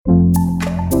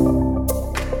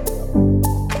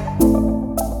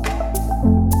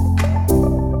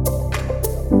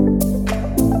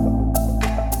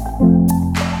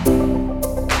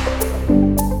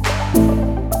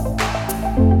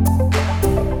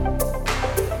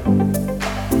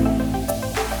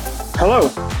Hello,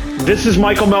 this is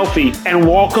Michael Melfi, and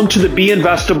welcome to the Be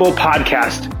Investable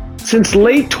podcast. Since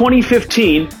late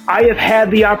 2015, I have had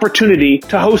the opportunity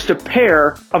to host a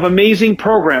pair of amazing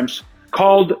programs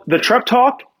called the Trep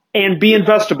Talk and Be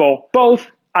Investable, both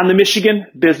on the Michigan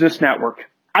Business Network.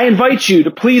 I invite you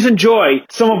to please enjoy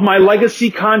some of my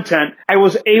legacy content I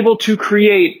was able to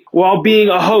create while being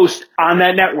a host on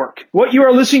that network. What you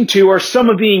are listening to are some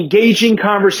of the engaging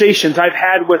conversations I've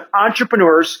had with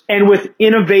entrepreneurs and with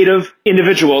innovative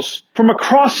individuals from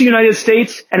across the United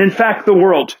States and, in fact, the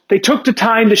world. They took the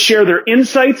time to share their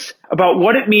insights about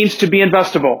what it means to be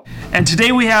investable. And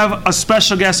today we have a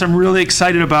special guest I'm really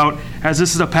excited about, as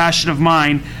this is a passion of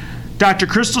mine. Dr.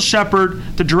 Christal Sheppard,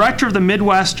 the Director of the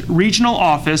Midwest Regional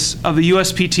Office of the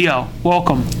USPTO.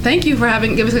 Welcome. Thank you for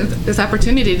giving us this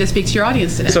opportunity to speak to your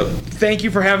audience today. So thank you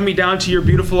for having me down to your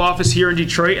beautiful office here in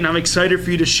Detroit, and I'm excited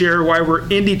for you to share why we're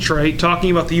in Detroit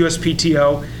talking about the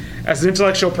USPTO. As an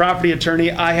intellectual property attorney,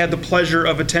 I had the pleasure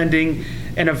of attending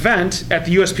an event at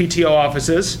the USPTO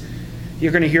offices.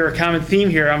 You're going to hear a common theme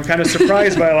here. I'm kind of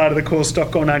surprised by a lot of the cool stuff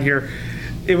going on here.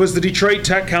 It was the Detroit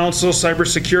Tech Council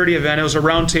cybersecurity event. It was a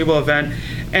roundtable event.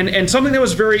 And something that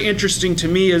was very interesting to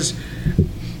me is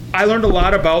I learned a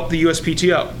lot about the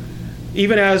USPTO.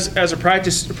 Even as a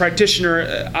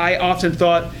practitioner, I often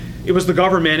thought it was the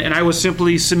government and I was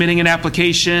simply submitting an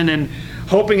application and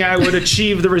hoping I would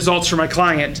achieve the results for my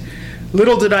client.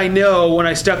 Little did I know when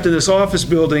I stepped in this office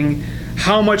building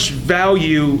how much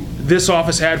value this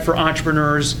office had for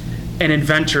entrepreneurs and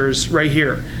inventors right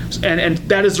here. And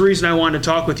that is the reason I wanted to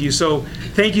talk with you. So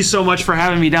thank you so much for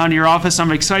having me down to your office.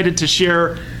 I'm excited to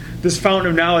share this fountain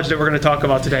of knowledge that we're going to talk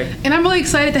about today. And I'm really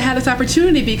excited to have this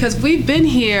opportunity because we've been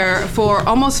here for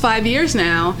almost 5 years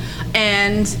now,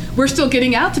 and we're still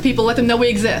getting out to people, let them know we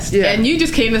exist. Yeah. And you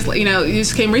just came recently,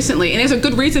 and there's a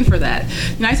good reason for that.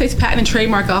 The United States Patent and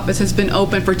Trademark Office has been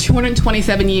open for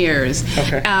 227 years.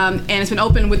 Okay. And it's been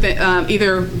open with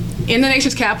either in the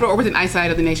nation's capital or within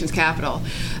eyesight of the nation's capital.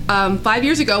 5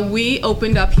 years ago, we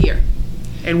opened up here.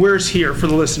 And where's here for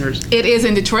the listeners? It is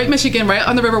in Detroit, Michigan, right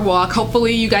on the Riverwalk.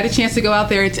 Hopefully you got a chance to go out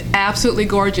there. It's absolutely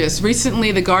gorgeous.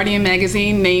 Recently, the Guardian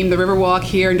magazine named the Riverwalk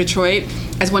here in Detroit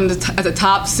as one of the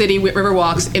top city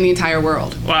Riverwalks in the entire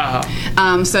world. Wow.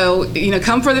 So,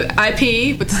 come for the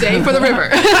IP, but stay for the river.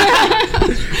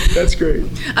 That's great.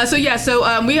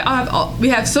 We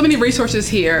have so many resources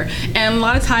here, and a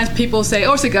lot of times people say,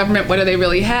 "Oh, it's the government. What do they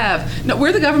really have?" No,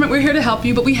 we're the government. We're here to help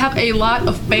you, but we have a lot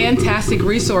of fantastic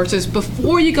resources.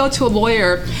 Before you go to a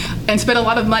lawyer and spend a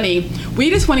lot of money, we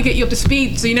just want to get you up to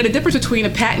speed so you know the difference between a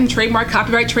patent, trademark,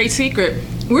 copyright, trade secret.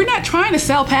 We're not trying to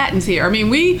sell patents here. I mean,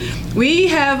 we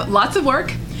have lots of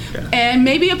work. Yeah. And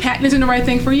maybe a patent isn't the right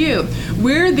thing for you.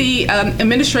 We're the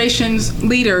administration's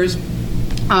leaders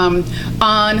on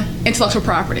intellectual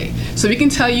property. So we can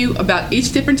tell you about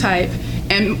each different type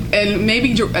and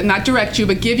maybe not direct you,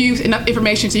 but give you enough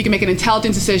information so you can make an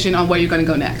intelligent decision on where you're going to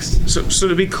go next. So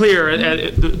to be clear,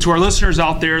 to our listeners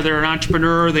out there, they're an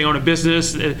entrepreneur, they own a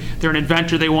business, they're an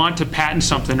inventor, they want to patent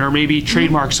something or maybe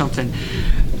trademark something.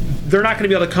 They're not going to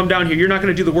be able to come down here. You're not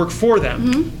going to do the work for them.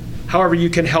 Mm-hmm. However, you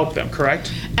can help them,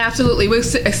 correct? Absolutely. We'll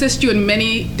assist you in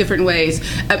many different ways.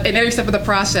 In every step of the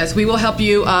process, we will help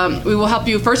you.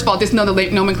 First of all, just know the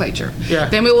nomenclature. Yeah.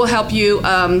 Then we will help you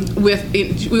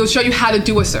we will show you how to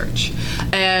do a search.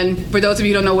 And for those of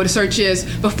you who don't know what a search is,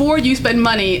 before you spend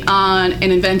money on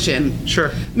an invention,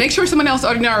 sure, make sure someone else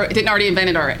didn't already invent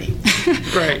it already.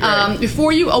 Right.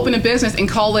 Before you open a business and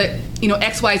call it,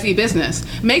 XYZ business,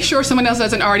 make sure someone else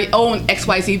doesn't already own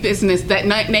XYZ business,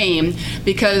 that name,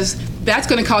 because that's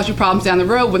going to cause you problems down the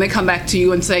road when they come back to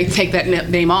you and say, take that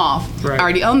name off. Right. I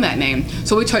already own that name.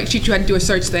 So we teach you how to do a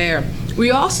search there. We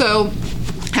also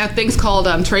have things called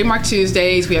Trademark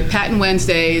Tuesdays. We have Patent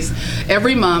Wednesdays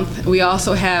every month. We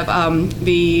also have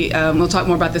we'll talk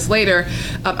more about this later,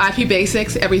 IP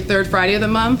Basics every third Friday of the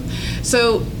month.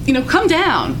 So, come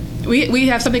down. We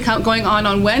have something going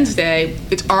on Wednesday.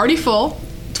 It's already full,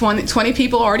 20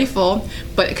 people already full,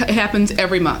 but it happens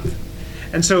every month.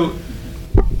 And so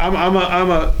I'm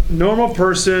a normal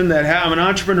person I'm an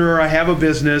entrepreneur, I have a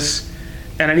business,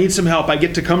 and I need some help. I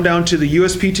get to come down to the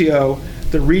USPTO,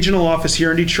 the regional office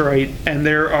here in Detroit, and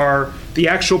there are the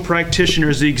actual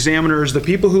practitioners, the examiners, the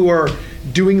people who are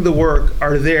doing the work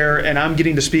are there, and I'm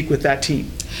getting to speak with that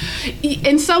team.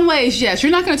 In some ways, yes.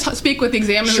 You're not going to speak with the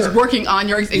examiner who's working on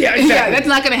your exam. Yeah, exactly. Yeah, that's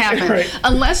not going to happen. Right.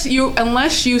 Unless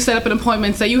you set up an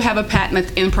appointment, say you have a patent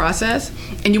that's in process,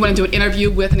 and you want to do an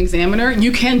interview with an examiner,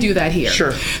 you can do that here.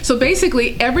 Sure. So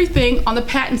basically, everything on the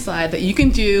patent side that you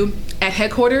can do at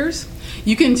headquarters,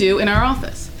 you can do in our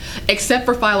office, except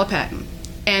for file a patent.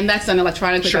 and that's done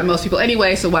electronically by most people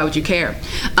anyway, so why would you care?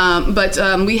 But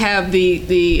we have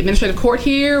the administrative court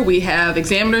here, we have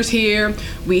examiners here,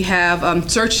 we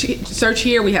have search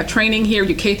here, we have training here,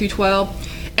 we do K through 12.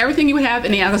 Everything you would have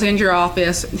in the Alexandria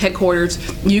office, headquarters,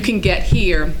 you can get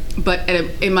here, but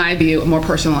at in my view, a more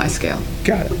personalized scale.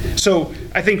 Got it. So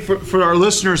I think for our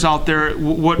listeners out there,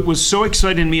 what was so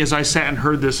exciting to me as I sat and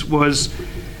heard this was,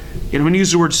 when you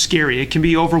use the word scary, it can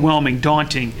be overwhelming,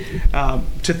 daunting,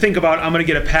 to think about, I'm going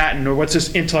to get a patent, or what's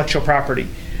this intellectual property?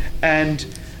 And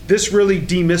this really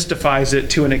demystifies it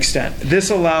to an extent. This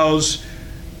allows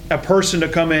a person to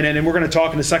come in, and we're going to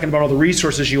talk in a second about all the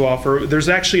resources you offer. There's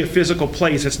actually a physical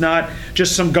place. It's not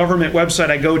just some government website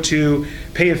I go to,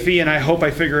 pay a fee, and I hope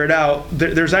I figure it out.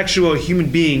 There's actual human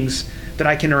beings that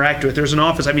I can interact with. There's an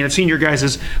office. I mean, I've seen your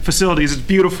guys' facilities. It's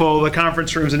beautiful, the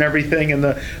conference rooms and everything, and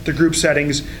the group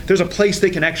settings. There's a place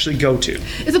they can actually go to.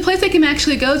 It's a place they can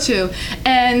actually go to.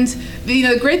 And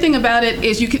the great thing about it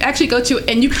is you can actually go to,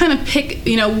 and you kind of pick,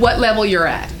 what level you're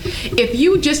at. If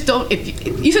you just don't,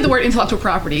 if you said the word intellectual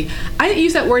property, I didn't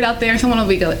use that word out there, and someone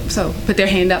will go, so put their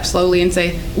hand up slowly and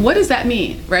say, what does that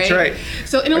mean, right? That's right.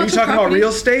 So are you talking about real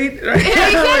estate? Right?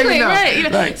 Exactly, No.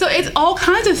 right. Right. So it's all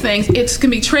kinds of things. It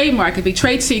can be trademark, it can be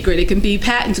trade secret, it can be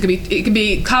patents, it can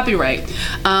be copyright.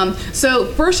 So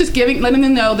first is letting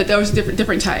them know that those are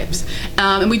different types.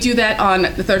 And we do that on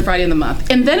the third Friday of the month.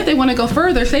 And then if they want to go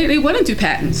further, say they want to do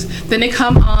patents, then they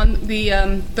come on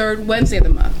the third Wednesday of the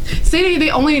month. Say they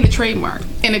only need a trademark.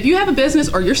 And if you have a business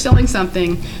or you're selling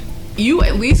something, you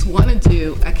at least want to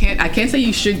do, I can't say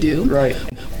you should do, right,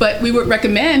 but we would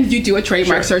recommend you do a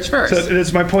trademark search first. So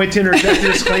it's my point to interject a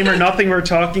disclaimer. Nothing we're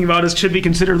talking about should be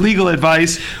considered legal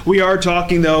advice. We are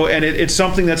talking, though, and it's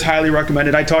something that's highly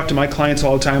recommended. I talk to my clients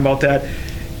all the time about that.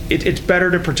 It's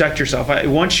better to protect yourself.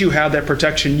 Once you have that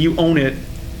protection, you own it,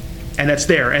 and that's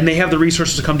there, and they have the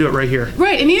resources to come do it right here.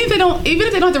 Right, and even if they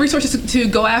don't have the resources to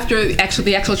go after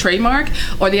the actual trademark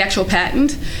or the actual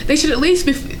patent, they should at least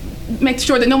make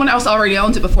sure that no one else already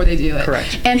owns it before they do it.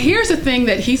 Correct. And here's the thing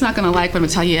that he's not going to like, but I'm going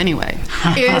to tell you anyway,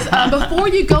 is before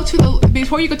you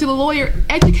go to the lawyer,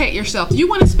 educate yourself. Do you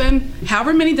want to spend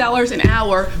however many dollars an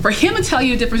hour for him to tell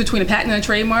you the difference between a patent and a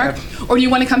trademark, or do you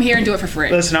want to come here and do it for free?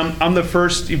 Listen, I'm the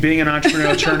first, being an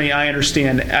entrepreneurial attorney, I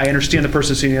understand the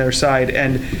person sitting on the other side,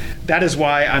 and that is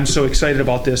why I'm so excited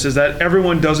about this, is that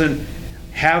everyone doesn't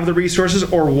have the resources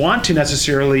or want to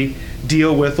necessarily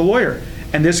deal with a lawyer.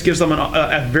 And this gives them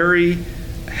a very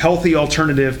healthy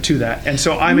alternative to that. And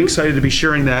so I'm excited to be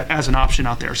sharing that as an option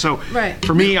out there. So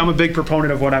for me, I'm a big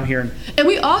proponent of what I'm hearing. And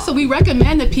we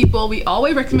recommend that we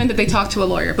always recommend that they talk to a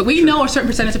lawyer, but we know a certain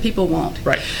percentage of people won't.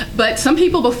 Right. But some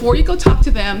people, before you go talk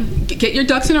to them, get your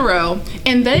ducks in a row,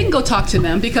 and then go talk to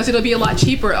them, because it'll be a lot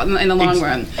cheaper in the long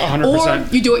run. 100%.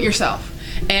 Or you do it yourself.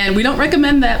 And we don't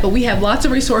recommend that, but we have lots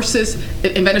of resources,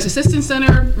 Inventors Assistance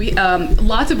Center,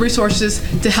 lots of resources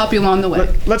to help you along the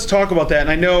way. Let's talk about that.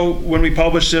 And I know when we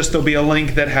publish this, there'll be a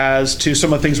link that has to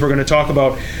some of the things we're going to talk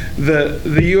about. The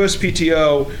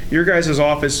USPTO, your guys'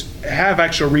 office, have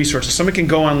actual resources. Someone can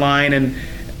go online and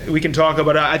we can talk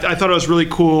about it. I thought it was really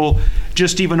cool,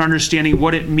 just even understanding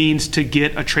what it means to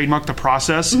get a trademark, the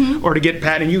process, or to get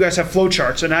patent. And you guys have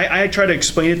flowcharts, and I try to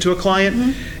explain it to a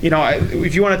client.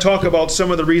 If you want to talk about some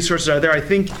of the resources that are there, I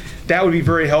think that would be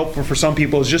very helpful for some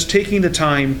people, is just taking the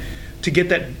time to get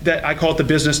that I call it the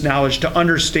business knowledge, to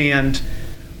understand.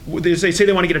 They say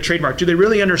they want to get a trademark. Do they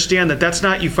really understand that that's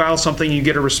not you file something, you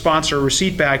get a response or a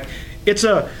receipt back? It's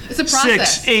a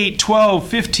process. 6, 8, 12,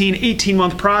 15,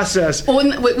 18-month process.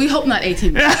 Well, we hope not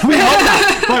 18 months. We hope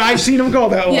not, but I've seen them go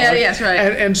that long. Yeah, yes, right.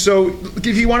 And so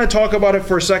if you want to talk about it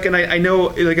for a second, I know,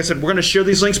 like I said, we're going to share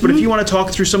these links, but if you want to talk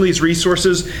through some of these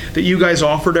resources that you guys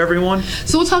offer to everyone.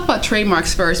 So we'll talk about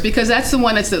trademarks first, because that's the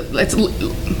one that's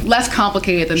less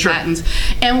complicated than patents.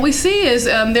 And what we see is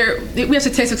we have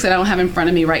statistics that I don't have in front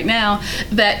of me right now,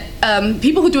 that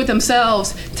people who do it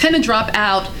themselves tend to drop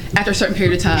out after a certain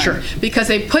period of time. Sure. Because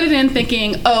they put it in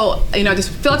thinking, just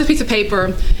fill out this piece of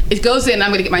paper, it goes in, I'm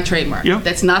going to get my trademark. Yep.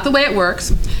 That's not the way it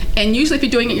works. And usually if you're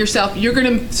doing it yourself, you're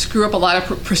going to screw up a lot of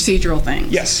procedural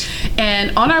things. Yes.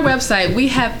 And on our website, we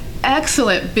have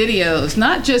excellent videos,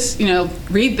 not just,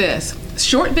 read this.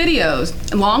 Short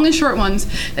videos, long and short ones,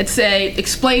 that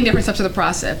explain different steps of the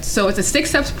process. So it's a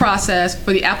 6-step process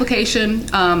for the application,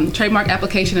 trademark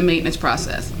application and maintenance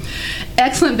process.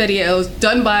 Excellent videos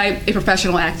done by a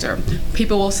professional actor.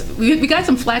 We got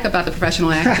some flack about the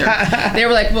professional actor. They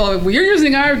were like, well, you're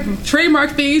using our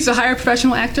trademark fees to hire a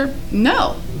professional actor?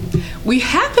 No. We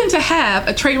happen to have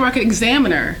a trademark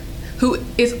examiner who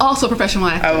is also a professional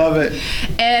actor. I love it.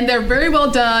 And they're very well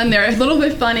done. They're a little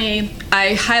bit funny.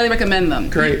 I highly recommend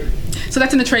them. Great. So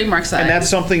that's in the trademark side. And that's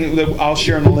something that I'll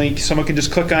share in the link. Someone can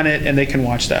just click on it and they can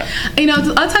watch that. A lot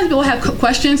of times people have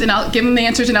questions, and I'll give them the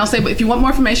answers, and I'll say, but if you want more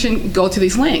information, go to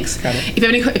these links. Got it.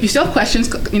 If you still have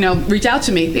questions, reach out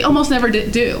to me. They almost never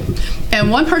do. And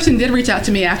one person did reach out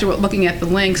to me after looking at the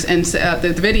links and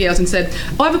the videos and said,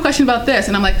 oh, I have a question about this.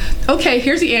 And I'm like, okay,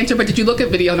 here's the answer, but did you look at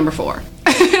video number 4?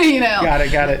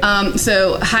 Got it.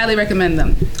 So highly recommend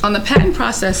them. On the patent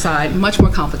process side, much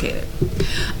more complicated.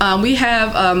 We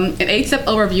have an 8-step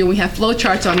overview, and we have flow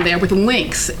charts on there with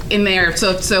links in there.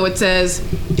 So it says,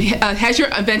 has your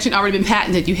invention already been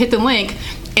patented? You hit the link,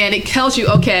 and it tells you,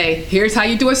 okay, here's how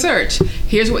you do a search.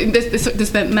 Here's what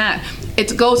this, that.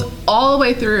 It goes all the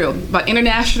way through, about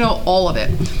international, all of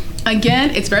it.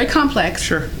 Again, it's very complex,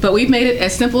 sure, but we've made it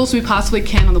as simple as we possibly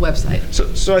can on the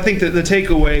website. So I think that the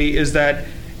takeaway is that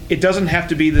it doesn't have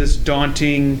to be this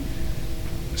daunting,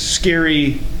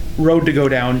 scary road to go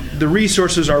down. The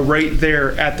resources are right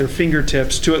there at their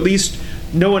fingertips to at least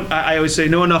know. I always say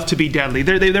know enough to be deadly.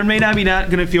 They may not be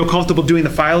going to feel comfortable doing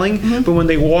the filing, but when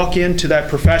they walk into that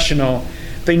professional,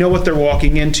 they know what they're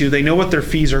walking into. They know what their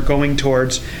fees are going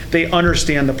towards. They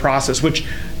understand the process, which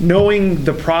knowing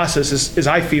the process is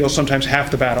I feel, sometimes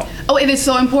half the battle. Oh, it is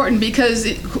so important, because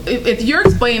if you're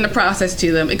explaining the process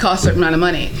to them, it costs a certain amount of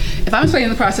money. If I'm explaining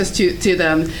the process to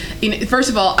them,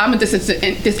 first of all, I'm a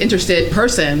disinterested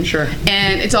person, sure,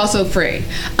 and it's also free.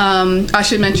 I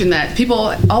should mention that.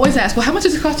 People always ask, well, how much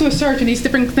does it cost to a search and these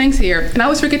different things here? And I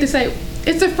always forget to say,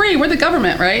 it's a free. We're the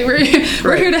government, right?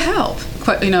 We're here to help.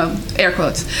 Air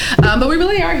quotes, but we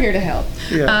really are here to help.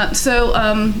 Yeah.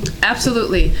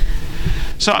 Absolutely.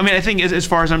 So I think as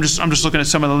far as I'm just looking at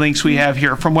some of the links we have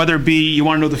here, from whether it be you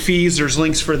want to know the fees, there's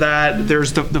links for that.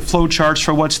 There's the flow charts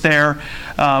for what's there.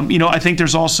 I think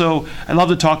there's also, I'd love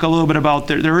to talk a little bit about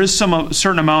there is a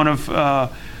certain amount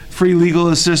of free legal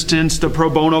assistance, the pro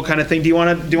bono kind of thing. Do you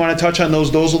want to touch on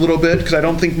those a little bit, because I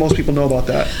don't think most people know about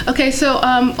that? Okay, so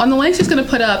on the links it's going to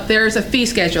put up, there's a fee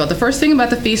schedule. The first thing about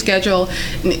the fee schedule,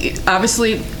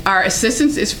 obviously our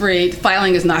assistance is free.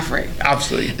 Filing is not free.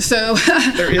 Absolutely. So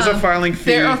there is a filing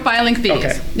fee. There are filing fees.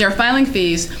 Okay. There are filing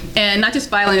fees, and not just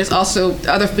filing. There's also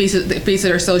other fees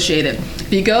that are associated.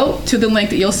 If you go to the link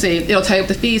that you'll see, it'll tell you what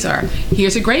the fees are.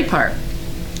 Here's a great part.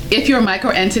 If you're a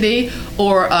micro entity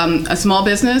or a small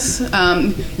business,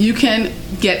 you can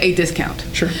get a discount.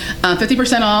 Sure.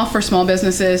 50% off for small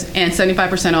businesses and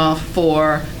 75% off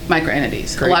for micro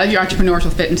entities. Great. A lot of your entrepreneurs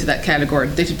will fit into that category.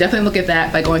 They should definitely look at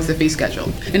that by going to the fee schedule.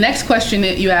 The next question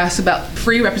that you asked about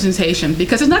free representation,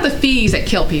 because it's not the fees that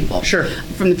kill people. Sure.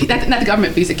 Not the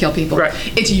government fees that kill people. Right.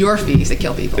 It's your fees that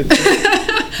kill people.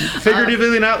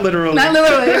 Figuratively, not literally. Not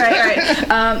literally, right.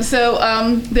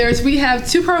 We have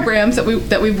 2 programs that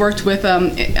we've worked with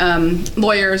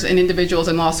lawyers and individuals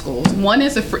in law schools. One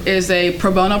is a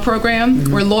pro bono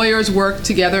program where lawyers work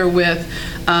together with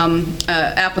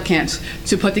applicants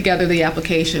to put together the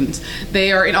applications.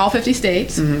 They are in all 50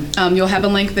 states. You'll have a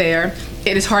link there.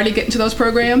 It is hard to get into those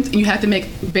programs, and you have to make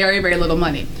very, very little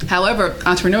money. However,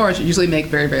 entrepreneurs usually make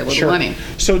very, very little money.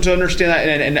 So to understand that,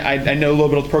 and I know a little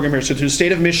bit of the program here, so through the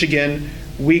state of Michigan,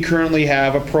 we currently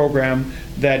have a program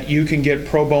that you can get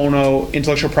pro bono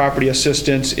intellectual property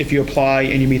assistance if you apply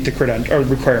and you meet the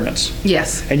requirements.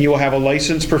 Yes. And you will have a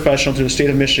licensed professional through the state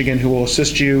of Michigan who will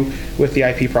assist you with the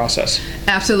IP process.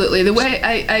 Absolutely. The way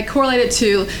I correlate it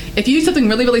to, if you do something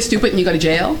really, really stupid and you go to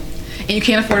jail, and you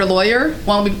can't afford a lawyer,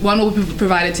 one will be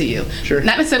provided to you. Sure.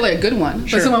 Not necessarily a good one,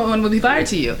 but one will be provided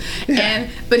to you. Yeah.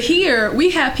 But here we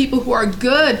have people who are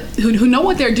good, who know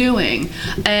what they're doing,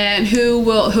 and who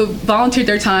volunteered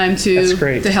their time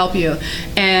to help you.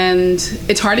 And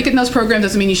it's hard to get in those programs.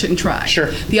 Doesn't mean you shouldn't try. Sure.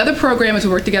 The other program is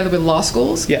we work together with law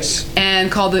schools. Yes.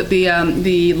 And called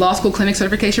the Law School Clinic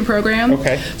Certification Program.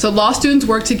 Okay. So law students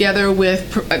work together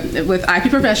with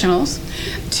IP professionals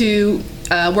to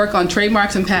work on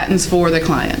trademarks and patents for their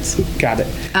clients. Got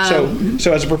it.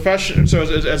 So as a profession,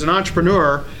 as an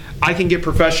entrepreneur, I can get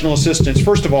professional assistance.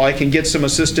 First of all, I can get some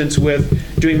assistance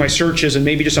with doing my searches and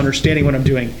maybe just understanding what I'm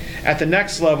doing. At the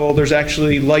next level, there's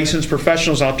actually licensed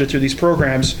professionals out there through these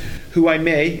programs who I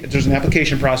may, if there's an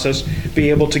application process, be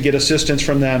able to get assistance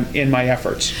from them in my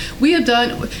efforts. We have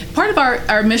done, part of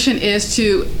our mission is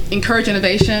to encourage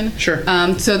innovation. Sure.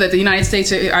 So that the United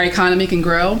States, our economy can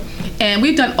grow. And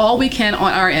we've done all we can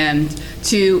on our end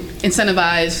to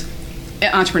incentivize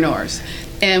entrepreneurs.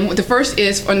 And the first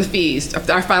is on the fees,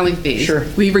 our filing fees. Sure.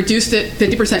 We reduced it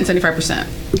 50% and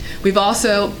 75%. We've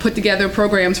also put together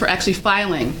programs for actually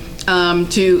filing,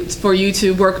 for you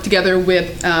to work together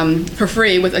with for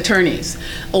free with attorneys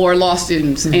or law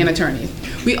students and attorneys.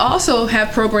 We also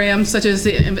have programs such as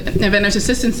the Inventors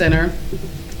Assistance Center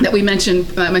that we mentioned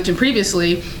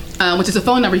previously. which is a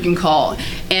phone number you can call,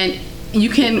 and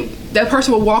that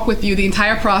person will walk with you the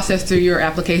entire process through your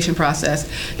application process.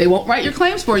 They won't write your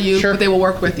claims for you, Sure. but they will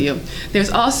work with you. There's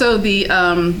also the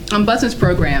ombudsman's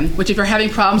program, which if you're having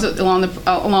problems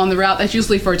along the route, that's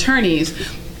usually for attorneys.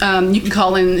 You can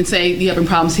call in and say you're having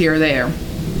problems here or there.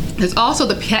 There's also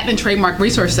the Patent and Trademark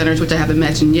Resource Centers, which I haven't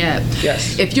mentioned yet.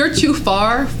 Yes. If you're too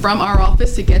far from our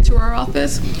office to get to our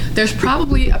office, there's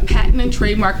probably a Patent and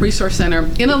Trademark Resource Center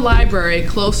in a library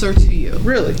closer to you.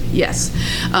 Really? Yes.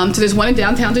 So there's one in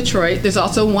downtown Detroit. There's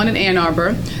also one in Ann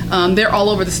Arbor. They're all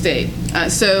over the state.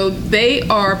 So they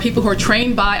are people who are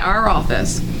trained by our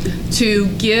office to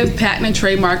give patent and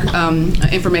trademark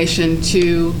information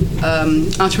to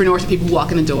entrepreneurs and people who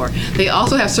walk in the door. They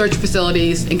also have search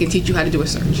facilities and can teach you how to do a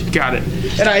search. Got it.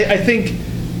 And I think,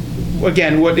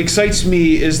 again, what excites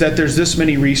me is that there's this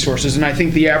many resources, and I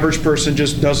think the average person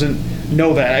just doesn't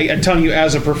know that. I'm telling you,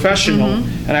 as a professional,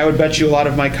 and I would bet you a lot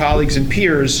of my colleagues and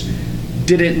peers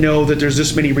didn't know that there's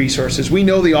this many resources. We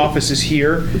know the office is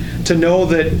here. To know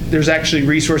that there's actually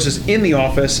resources in the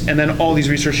office, and then all these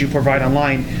resources you provide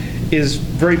online is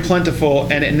very plentiful,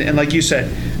 and like you said,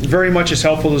 very much is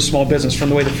helpful to small business. From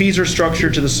the way the fees are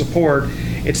structured to the support,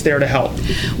 it's there to help.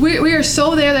 We are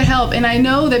so there to help, and I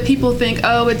know that people think,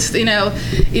 oh, it's they're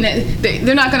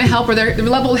not going to help, or their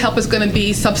level of help is going to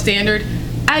be substandard.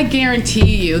 I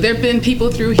guarantee you, there have been people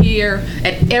through here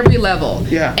at every level,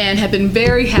 and have been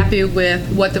very happy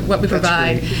with what we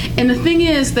provide. Great. And the thing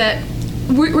is that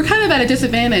we're kind of at a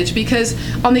disadvantage because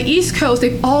on the East Coast,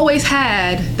 they've always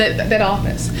had that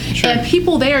office. Sure. And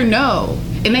people there know,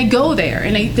 and they go there,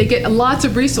 and they get lots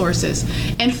of resources.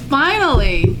 And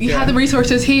finally, you have the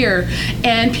resources here,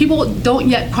 and people don't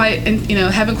yet quite,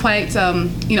 haven't quite,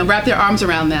 wrapped their arms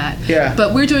around that. Yeah.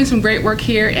 But we're doing some great work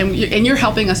here, and you're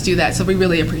helping us do that, so we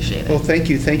really appreciate it. Well, thank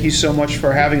you. Thank you so much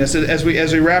for having us. As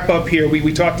we wrap up here,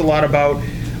 we talked a lot about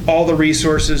all the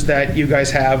resources that you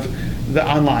guys have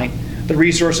online, the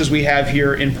resources we have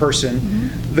here in person,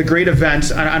 the great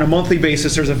events. On a monthly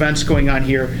basis, there's events going on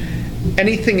here.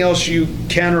 Anything else you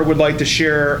can or would like to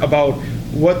share about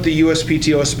what the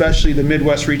USPTO, especially the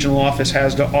Midwest Regional Office,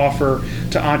 has to offer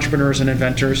to entrepreneurs and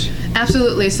inventors?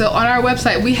 Absolutely. So on our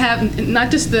website, we have not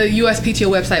just the USPTO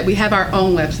website, we have our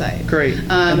own website. Great.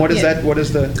 And what is that? What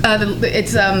is the?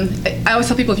 It's I always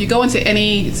tell people, if you go into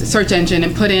any search engine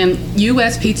and put in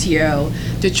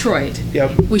USPTO Detroit,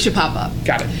 we should pop up.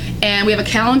 Got it. And we have a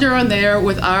calendar on there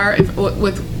with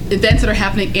events that are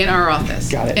happening in our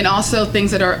office. Got it. And also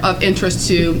things that are of interest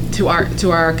to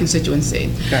our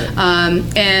constituency. Got it.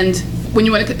 And when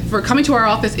you for coming to our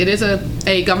office, it is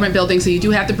a government building, so you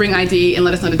do have to bring ID and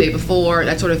let us know the day before,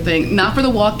 that sort of thing. Not for the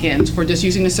walk-ins, for just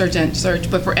using the search,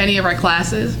 but for any of our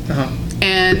classes.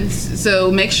 And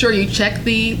so make sure you check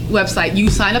the website.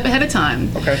 You sign up ahead of time.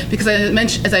 Okay. Because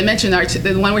as I mentioned,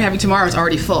 the one we're having tomorrow is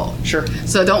already full. Sure.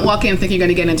 So don't walk in thinking you're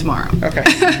going to get in tomorrow. Okay.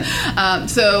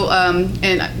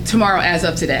 And tomorrow as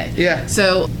of today. Yeah.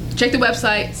 So check the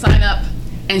website, sign up,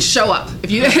 and show up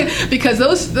because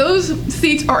those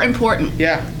seats are important.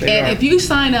 Yeah. And if you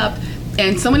sign up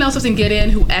and someone else doesn't get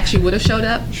in who actually would have showed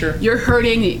up, you're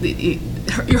hurting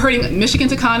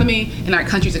Michigan's economy and our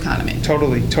country's economy.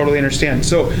 Totally understand.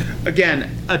 So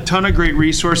again, a ton of great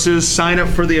resources. Sign up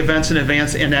for the events in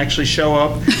advance and actually show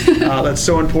up. That's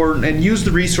so important. And use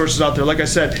the resources out there. Like I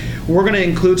said, we're going to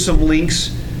include some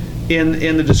links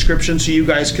in the description so you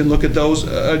guys can look at those.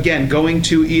 Again, going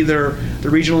to either the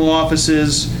regional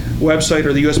office's website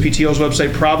or the USPTO's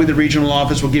website, probably the regional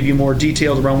office will give you more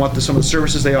details around some of the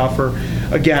services they offer.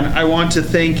 Again, I want to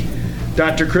thank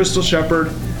Dr. Christal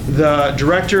Sheppard, the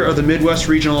Director of the Midwest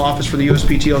Regional Office for the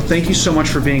USPTO. Thank you so much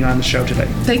for being on the show today.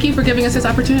 Thank you for giving us this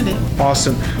opportunity.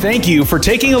 Awesome. Thank you for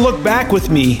taking a look back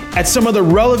with me at some of the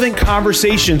relevant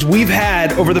conversations we've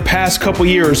had over the past couple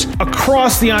years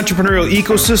across the entrepreneurial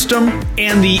ecosystem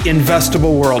and the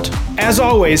investable world. As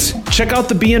always, check out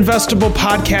the Be Investable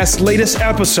podcast's latest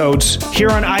episodes here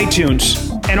on iTunes.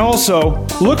 And also,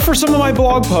 look for some of my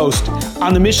blog posts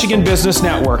on the Michigan Business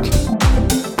Network.